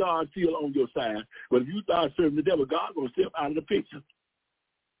say God's still on your side, but if you start serving the devil, God's going to step out of the picture.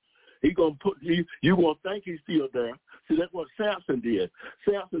 He's going to put you, you're going to think he's still there. See, that's what Samson did.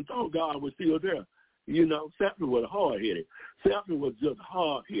 Samson thought God was still there. You know, Samson was hard-headed. Samson was just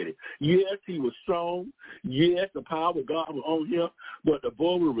hard-headed. Yes, he was strong. Yes, the power of God was on him, but the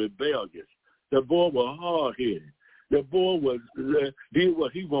boy was rebellious. The boy was hard-headed. The boy did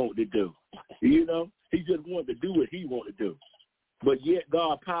what he wanted to do. You know, he just wanted to do what he wanted to do. But yet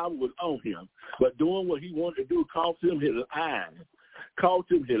God's power was on him. But doing what he wanted to do cost him his eyes,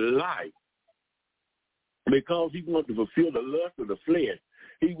 cost him his life, because he wanted to fulfill the lust of the flesh.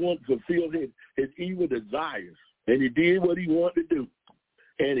 He wanted to fulfill his evil desires, and he did what he wanted to do,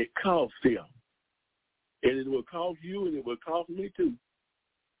 and it cost him. And it will cost you, and it will cost me too.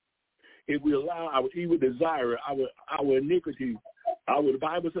 If we allow our evil desire, our iniquity, the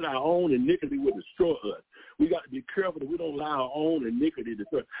Bible said our own iniquity will destroy us. We got to be careful that we don't allow our own iniquity to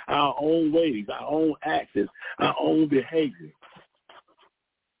destroy our own ways, our own actions, our own behavior.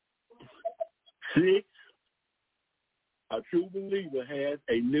 6, a true believer has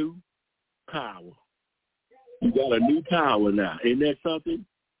a new power. You got a new power now. Ain't that something?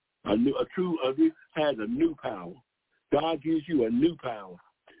 A true believer has a new power. God gives you a new power.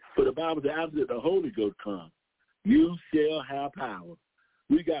 For the Bible says, after the Holy Ghost comes, you shall have power.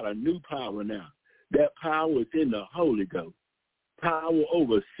 We got a new power now. That power is in the Holy Ghost. Power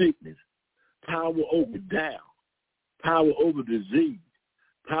over sickness. Power over doubt. Power over disease.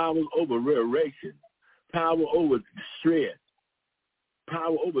 Power over restoration. Power over stress,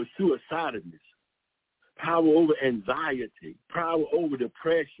 power over suicidalness, power over anxiety, power over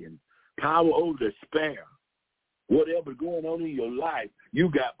depression, power over despair. Whatever's going on in your life, you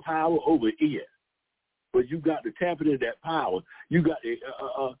got power over it. But you got to tap into that power. You got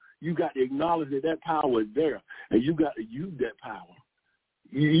to acknowledge that power is there, and you got to use that power.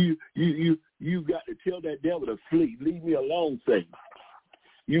 You got to tell that devil to flee. Leave me alone, Satan.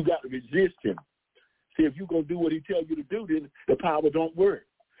 You got to resist him. See, if you're going to do what he tells you to do, then the power don't work.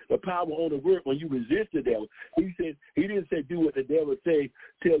 The power only work when you resist the devil. He didn't say do what the devil tell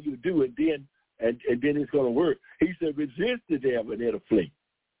you to do, and then it's going to work. He said resist the devil and it'll flee.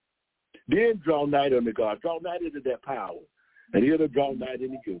 Then draw nigh unto God. Draw nigh into that power, and he'll draw nigh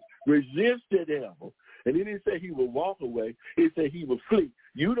into you. Resist the devil. And he didn't say he will walk away. He said he will flee.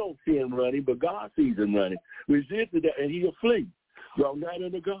 You don't see him running, but God sees him running. Resist the devil, and he'll flee. Draw nigh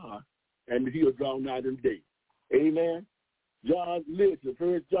unto God, and he'll draw nigh unto thee. Amen. John, listen,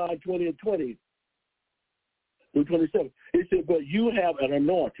 1 John 20:20 through 27. It said, but you have an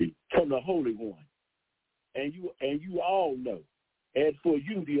anointing from the Holy One. And you all know As for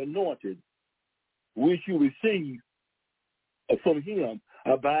you, the anointed, which you receive from him,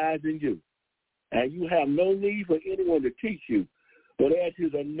 abides in you. And you have no need for anyone to teach you, but as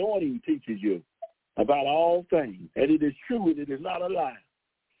his anointing teaches you about all things, and it is true and it is not a lie.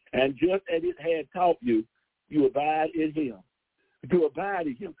 And just as it had taught you, you abide in him. To abide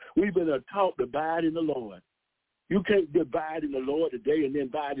in him. We've been taught to abide in the Lord. You can't abide in the Lord today and then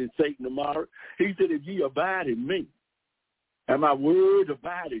abide in Satan tomorrow. He said, if ye abide in me, and my words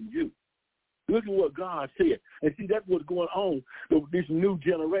abide in you. Look at what God said. And see, that's what's going on with this new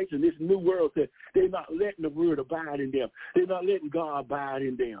generation, this new world. They're not letting the word abide in them. They're not letting God abide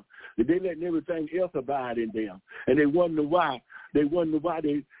in them. They're letting everything else abide in them. And they wonder why. They wonder why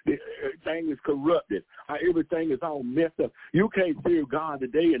everything is corrupted, how everything is all messed up. You can't fear God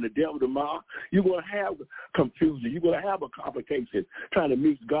today and the devil tomorrow. You're going to have confusion. You're going to have a complication trying to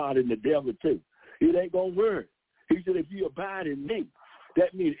mix God and the devil too. It ain't going to work. He said, if you abide in me,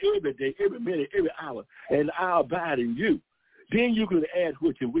 that means every day, every minute, every hour, and I'll abide in you. Then you can ask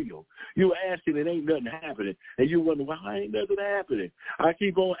what you will. You asking and ain't nothing happening, and you wonder, why ain't nothing happening? I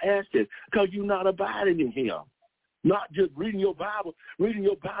keep on asking because you're not abiding in him. Not just reading your Bible. Reading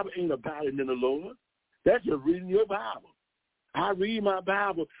your Bible ain't abiding in the Lord. That's just reading your Bible. I read my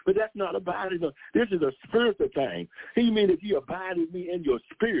Bible, but that's not abiding. This is a spiritual thing. He means if you abide in me in your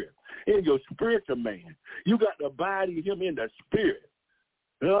spirit, in your spiritual man, you got to abide in him in the spirit.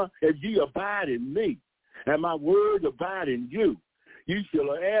 If you abide in me, and my words abide in you, you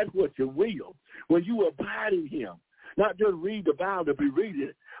shall ask what you will. When you abide in him, not just read the Bible to be reading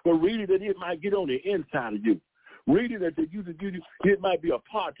it, but read it that it might get on the inside of you. Read it that it might be a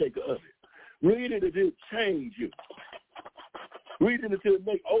partaker of it. Read it that it change you. Read it until it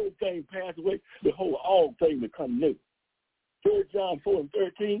make old things pass away, behold, all things become new. 3 John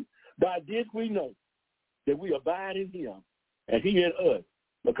 4:13, by this we know that we abide in him, and he in us,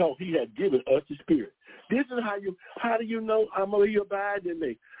 because he has given us the Spirit. This is how do you know he abides in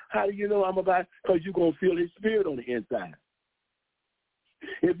me? How do you know I'm abiding? Because you're going to feel his Spirit on the inside.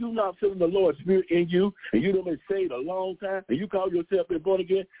 If you're not feeling the Lord's Spirit in you, and you've been saved a long time, and you call yourself born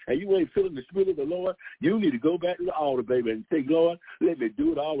again, and you ain't feeling the Spirit of the Lord, you need to go back to the altar, baby, and say, Lord, let me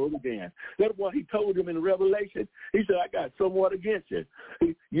do it all over again. That's what he told him in Revelation. He said, I got somewhat against you.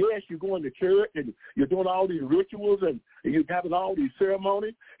 Yes, you're going to church, and you're doing all these rituals, and you're having all these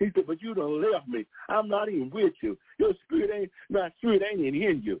ceremonies. He said, but you done left me. I'm not even with you. My spirit ain't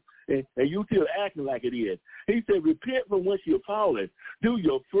in you. And you still acting like it is. He said, repent from whence you're fallen. Do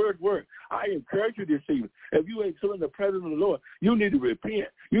your first work. I encourage you this evening. If you ain't feeling the presence of the Lord, you need to repent.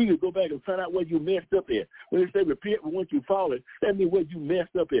 You need to go back and find out where you messed up at. When they say repent from whence you're fallen, that means where you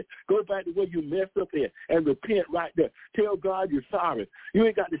messed up at. Go back to where you messed up at and repent right there. Tell God you're sorry. You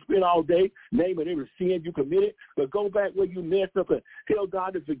ain't got to spend all day naming every sin you committed, but go back where you messed up at. Tell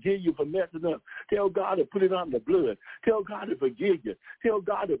God to forgive you for messing up. Tell God to put it on the blood. Tell God to forgive you. Tell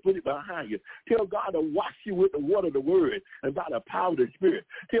God to put it behind you. Tell God to wash you with the water of the word and by the power of the Spirit.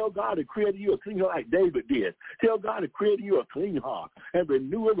 Tell God to create you a clean heart like David did. Tell God to create you a clean heart and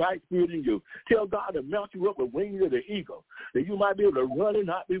renew a right spirit in you. Tell God to mount you up with wings of the eagle, that you might be able to run and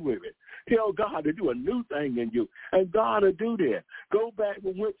not be weary. Tell God to do a new thing in you, and God will do that. Go back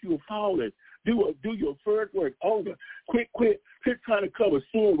from whence you were fallen. Do your first work over. Quit trying to cover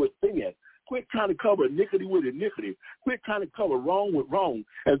sin with sin. Quit trying to cover iniquity with iniquity. Quit trying to cover wrong with wrong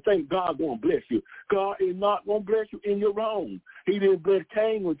and think God's going to bless you. God is not going to bless you in your wrong. He didn't bless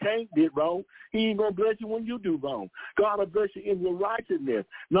Cain when Cain did wrong. He ain't going to bless you when you do wrong. God will bless you in your righteousness,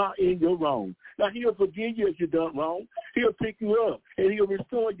 not in your wrong. Now, he'll forgive you if you done wrong. He'll pick you up, and he'll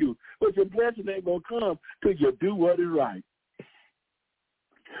restore you. But your blessing ain't going to come till you do what is right.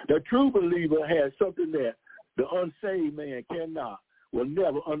 The true believer has something that the unsaved man will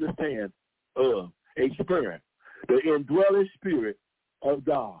never understand. Experience the indwelling Spirit of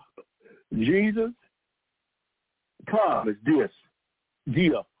God. Jesus promised this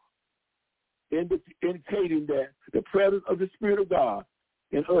gift, indicating that the presence of the Spirit of God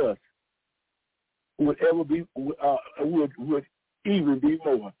in us would even be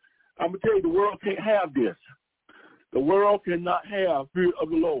more. I'm gonna tell you, the world can't have this. The world cannot have the Spirit of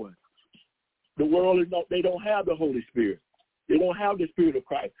the Lord. The world they don't have the Holy Spirit. They don't have the Spirit of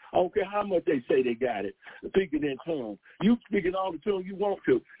Christ. I don't care how much they say they got it, speaking in tongues. You speaking all the tongues you want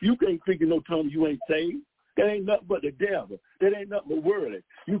to. You can't speak in no tongues you ain't saved. That ain't nothing but the devil. That ain't nothing but worldly.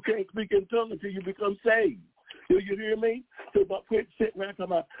 You can't speak in tongues until you become saved. Do you hear me? So don't quit sitting around talking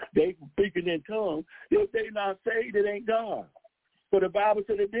about they speaking in tongues. If they not saved, it ain't God. For the Bible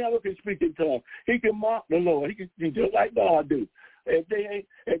said the devil can speak in tongues. He can mock the Lord. He can just like God do. If they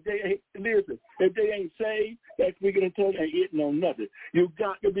ain't saved, that speaking in tongues ain't hitting on nothing. You've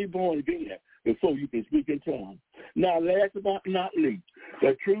got to be born again before you can speak in tongues. Now, last but not least,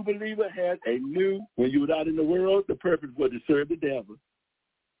 the true believer has a new, when you were out in the world, the purpose was to serve the devil.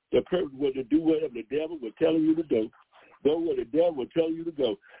 The purpose was to do whatever the devil was telling you to do. Go where the devil was telling you to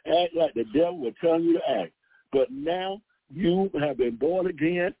go. Act like the devil was telling you to act. But now you have been born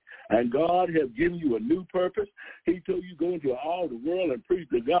again, and God has given you a new purpose. He told you go into all the world and preach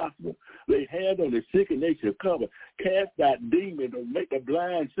the gospel. Lay hands on the sick and they shall cover. Cast out demons and make the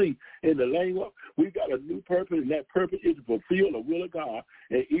blind see. In the language, we got a new purpose, and that purpose is to fulfill the will of God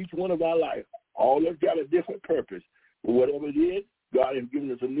in each one of our lives. All of us got a different purpose. But whatever it is, God has given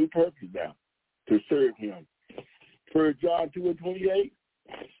us a new purpose now to serve him. 1 John 2:28.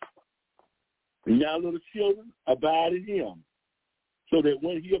 Now, little children, abide in him, so that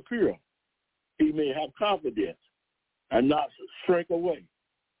when he appears, he may have confidence and not shrink away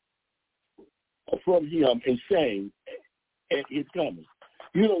from him in shame at his coming.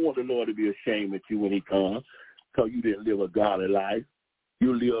 You don't want the Lord to be ashamed at you when he comes because you didn't live a godly life.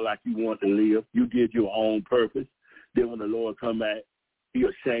 You live like you want to live. You did your own purpose. Then when the Lord come back, he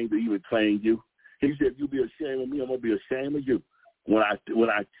ashamed to even claim you. He said, if you be ashamed of me, I'm going to be ashamed of you. When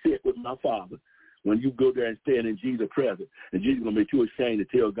I sit with my Father, when you go there and stand in Jesus' presence, and Jesus is going to make you ashamed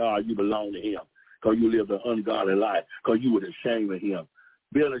to tell God you belong to him because you lived an ungodly life, because you were ashamed of him.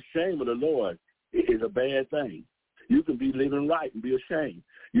 Being ashamed of the Lord is a bad thing. You can be living right and be ashamed.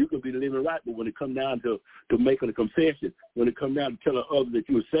 You can be living right, but when it comes down to making a confession, when it comes down to telling others that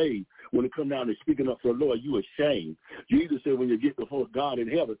you're saved, when it comes down to speaking up for the Lord, you ashamed. Jesus said when you get before God in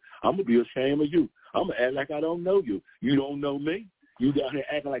heaven, I'm going to be ashamed of you. I'm going to act like I don't know you. You don't know me. You down here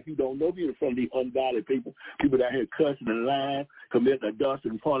acting like you don't know me in front of these ungodly people down here cussing and lying, committing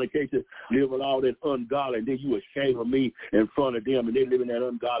adultery and fornication, living all that ungodly, and then you ashamed of me in front of them, and they living that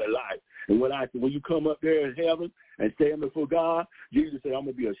ungodly life. And when you come up there in heaven and stand before God, Jesus said, I'm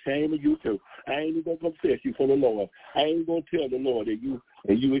going to be ashamed of you too. I ain't even going to confess you for the Lord. I ain't going to tell the Lord that you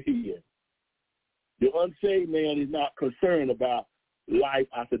are here. The unsaved man is not concerned about life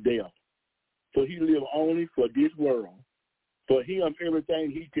after death. So he lives only for this world. For him,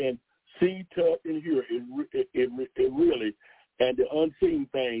 everything he can see, touch, and hear is really, and the unseen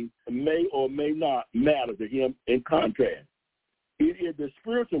things may or may not matter to him in contrast. It is the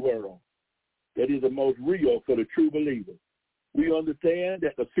spiritual world that is the most real for the true believer. We understand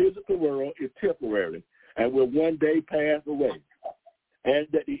that the physical world is temporary and will one day pass away, and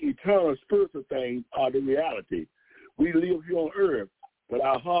that the eternal spiritual things are the reality. We live here on earth, but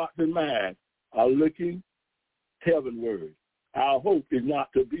our hearts and minds are looking heavenward. Our hope is not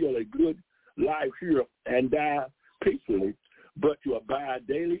to build a good life here and die peacefully, but to abide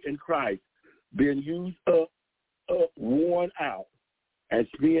daily in Christ, being used up, worn out, and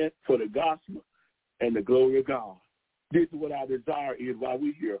spent for the gospel and the glory of God. This is what our desire is while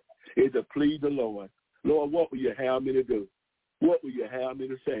we're here, is to please the Lord. Lord, what will you have me to do? What will you have me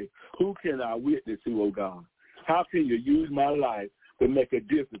to say? Who can I witness to, oh God? How can you use my life to make a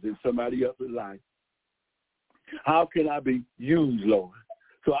difference in somebody else's life? How can I be used, Lord?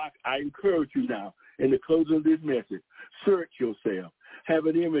 So I encourage you now, in the closing of this message, search yourself. Have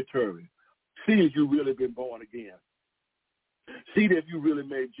an inventory. See if you've really been born again. See if you really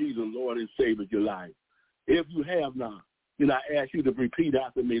made Jesus Lord and Savior of your life. If you have not, then I ask you to repeat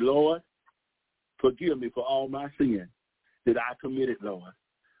after me, Lord, forgive me for all my sins that I committed, Lord.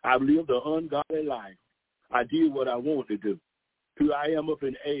 I've lived an ungodly life. I did what I wanted to do. Till I am up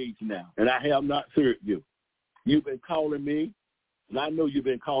in age now, and I have not served you. You've been calling me, and I know you've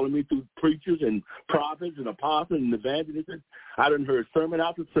been calling me through preachers and prophets and apostles and evangelists. I done heard sermon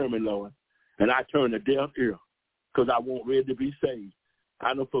after sermon, Lord, and I turned a deaf ear because I wasn't ready to be saved.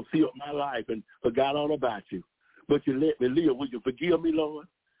 I done fulfilled my life and forgot all about you. But you let me live. Will you forgive me, Lord?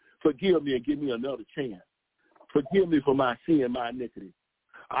 Forgive me and give me another chance. Forgive me for my sin and my iniquity.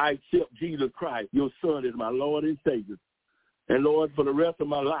 I accept Jesus Christ, your Son, as my Lord and Savior. And, Lord, for the rest of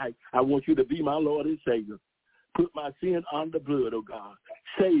my life, I want you to be my Lord and Savior. Put my sin under the blood, oh God.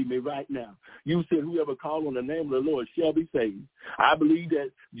 Save me right now. You said whoever calls on the name of the Lord shall be saved. I believe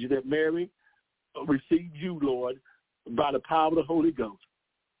that Mary received you, Lord, by the power of the Holy Ghost.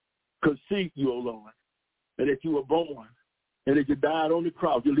 Conceived you, O Lord, and that you were born, and that you died on the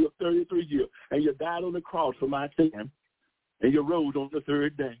cross. You lived 33 years, and you died on the cross for my sin, and you rose on the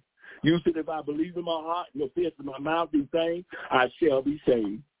third day. You said if I believe in my heart and confess in my mouth these things, I shall be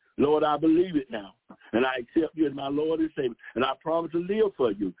saved. Lord, I believe it now, and I accept you as my Lord and Savior, and I promise to live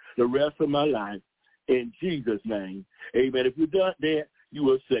for you the rest of my life. in Jesus' name. Amen. If you've done that, you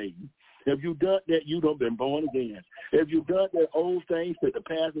are saved. If you've done that, you don't been born again. If you've done that old things that to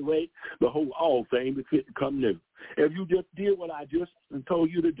pass away, behold, all things are fit to come new. If you just did what I just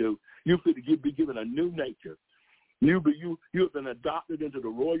told you to do, you fit to be given a new nature. You have been adopted into the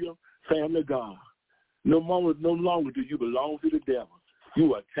royal family of God. No longer do you belong to the devil.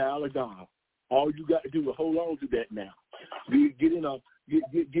 You are a child of God. All you got to do is hold on to that now. Get in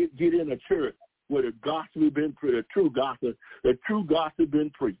a church where the gospel has been preached, the true gospel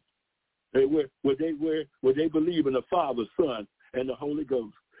been preached. Where they believe in the Father, Son, and the Holy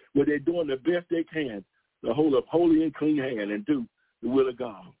Ghost. Where they're doing the best they can to hold up holy and clean hand and do the will of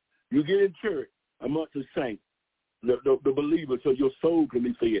God. You get in church amongst the saints, the believers, so your soul can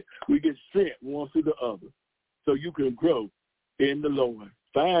be fed. We get sent one to the other so you can grow in the Lord.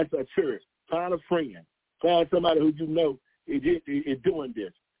 Find a church, find a friend, find somebody who you know is doing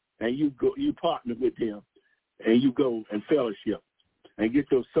this, and you partner with them, and you go and fellowship and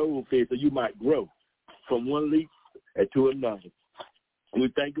get your soul fed so you might grow from one leaf to another. We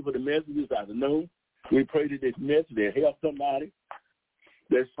thank you for the messages I know. We pray that this message will help somebody.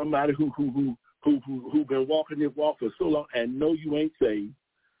 There's somebody who been walking this walk for so long and know you ain't saved.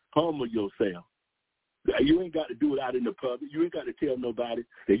 Humble yourself. You ain't got to do it out in the public. You ain't got to tell nobody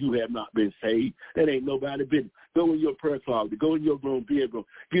that you have not been saved. That ain't nobody business. Go in your prayer closet. Go in your room, bedroom.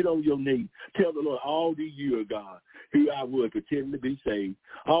 Get on your knees. Tell the Lord, all these years, God, here I was pretending to be saved.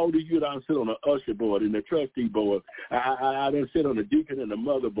 All these years I sit on the usher board and the trustee board. I done sit on the deacon and the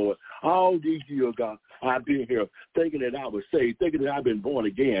mother board. All these years, God, I've been here thinking that I was saved, thinking that I've been born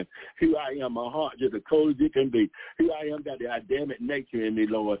again. Here I am, my heart just as cold as it can be. Here I am, got the Adamic nature in me,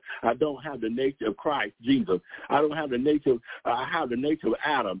 Lord. I don't have the nature of Christ Jesus. I don't have the nature I have the nature of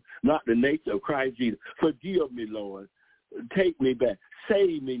Adam, not the nature of Christ Jesus. Forgive me, Lord. Take me back.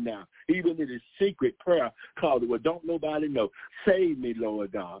 Save me now. Even in this secret prayer called where don't nobody know. Save me,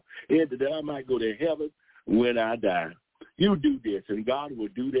 Lord God. And that I might go to heaven when I die. You do this, and God will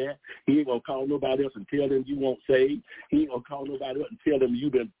do that. He ain't going to call nobody else and tell them you won't save. He ain't going to call nobody else and tell them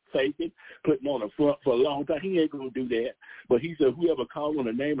you've been faking, putting on the front for a long time. He ain't going to do that. But he said, whoever calls on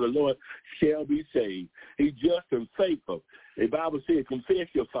the name of the Lord shall be saved. He's just and faithful. The Bible says, confess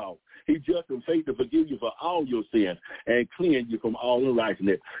your fault. He's just and faithful to forgive you for all your sins and cleanse you from all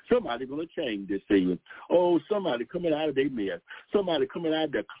unrighteousness. Somebody's going to change this season. Oh, somebody coming out of their mess. Somebody coming out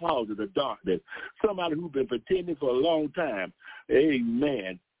of their closet of darkness. Somebody who's been pretending for a long time.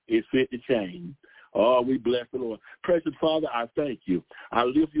 Amen. It's fit to change. Oh, we bless the Lord. Precious Father, I thank you. I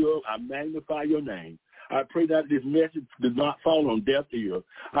lift you up. I magnify your name. I pray that this message does not fall on deaf ears.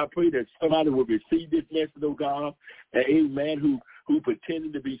 I pray that somebody will receive this message, oh God, and amen, who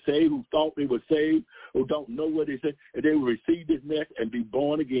pretended to be saved, who thought they were saved, who don't know what they say, and they will receive this message and be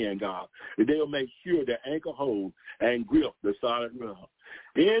born again, God. And they will make sure their anchor holds and grip the solid rock.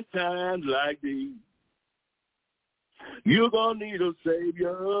 In times like these, you're going to need a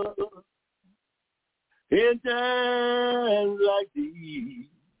Savior. In times like these,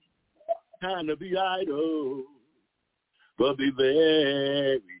 time to be idle, but be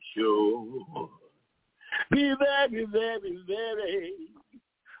very sure. Be very, very, very,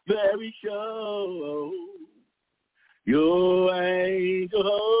 very sure. Your angel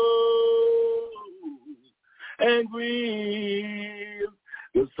holds and grieves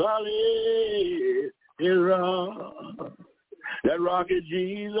the solid rock. That rock is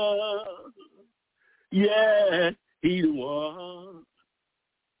Jesus. Yes, he's the one.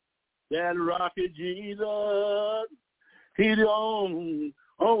 That rock is Jesus. He's the only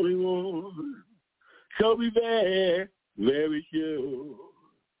one. So be very, very sure.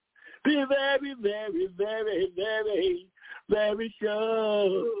 Be very, very, very, very, very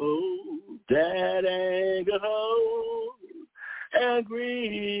sure. That anger holds and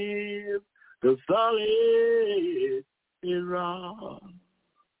grieves the solid rock.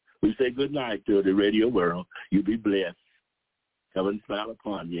 We say good night to the radio world. You be blessed. Heaven smile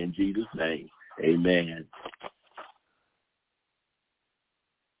upon you in Jesus' name. Amen.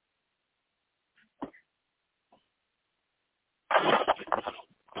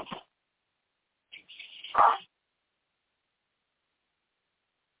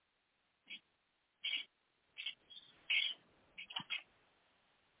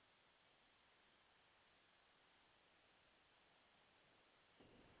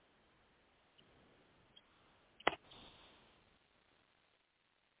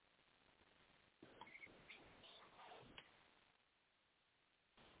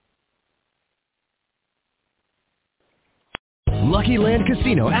 Lucky Land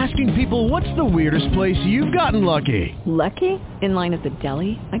Casino, asking people, what's the weirdest place you've gotten lucky? Lucky? In line at the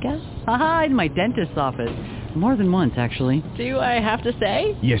deli, I guess? Aha, in my dentist's office. More than once, actually. Do I have to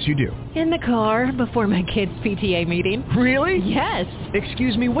say? Yes, you do. In the car before my kids' PTA meeting. Really? Yes.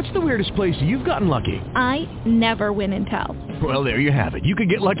 Excuse me, what's the weirdest place you've gotten lucky? I never win and tell. Well, there you have it. You can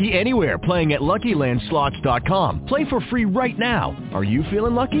get lucky anywhere, playing at LuckyLandSlots.com. Play for free right now. Are you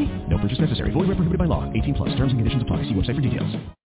feeling lucky? No purchase necessary. Void where prohibited by law. 18+. Terms and conditions apply. See website for details.